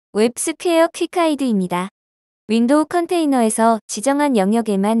웹스퀘어 퀵가이드입니다. 윈도우 컨테이너에서 지정한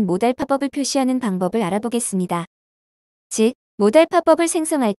영역에만 모달 팝업을 표시하는 방법을 알아보겠습니다. 즉, 모달 팝업을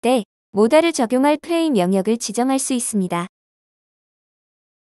생성할 때 모달을 적용할 프레임 영역을 지정할 수 있습니다.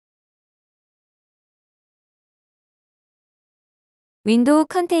 윈도우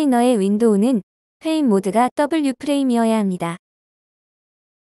컨테이너의 윈도우는 frameMode가 wframe이어야 합니다.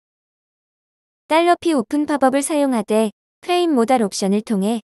 $p.openPopup을 사용하되 frameModal 옵션을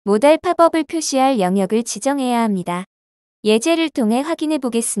통해 모달 팝업을 표시할 영역을 지정해야 합니다. 예제를 통해 확인해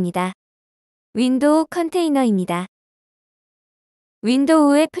보겠습니다. 윈도우 컨테이너입니다.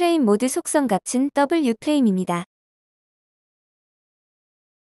 윈도우의 frameMode 속성 값은 wframe입니다.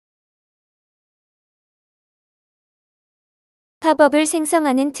 팝업을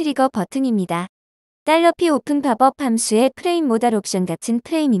생성하는 트리거 버튼입니다. $p.openPopup 함수의 frameModal 옵션 값은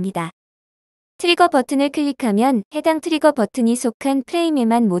프레임입니다. 트리거 버튼을 클릭하면 해당 트리거 버튼이 속한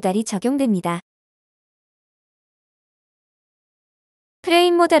프레임에만 모달이 적용됩니다.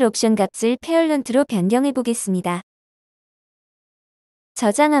 frameModal 옵션 값을 페어런트로 변경해 보겠습니다.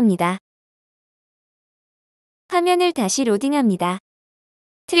 저장합니다. 화면을 다시 로딩합니다.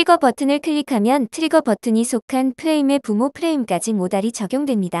 트리거 버튼을 클릭하면 트리거 버튼이 속한 프레임의 부모 프레임까지 모달이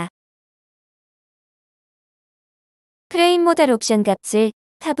적용됩니다. frameModal 옵션 값을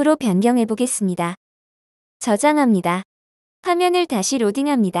탑으로 변경해 보겠습니다. 저장합니다. 화면을 다시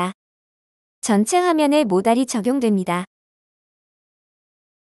로딩합니다. 전체 화면에 모달이 적용됩니다.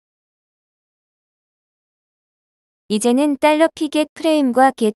 이제는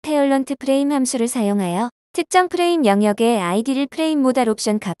 $pGetFrame과 getParentFrame 함수를 사용하여 특정 프레임 영역의 아이디를 frameModal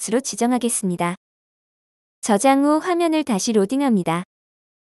옵션 값으로 지정하겠습니다. 저장 후 화면을 다시 로딩합니다.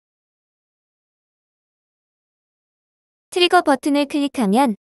 트리거 버튼을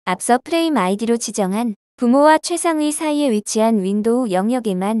클릭하면 앞서 프레임 아이디로 지정한 부모와 최상위 사이에 위치한 윈도우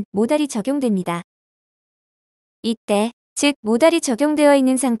영역에만 모달이 적용됩니다. 이때, 즉 모달이 적용되어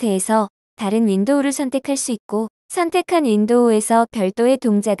있는 상태에서 다른 윈도우를 선택할 수 있고 선택한 윈도우에서 별도의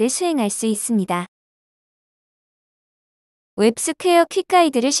동작을 수행할 수 있습니다. 웹스퀘어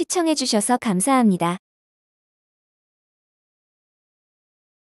퀵가이드를 시청해주셔서 감사합니다.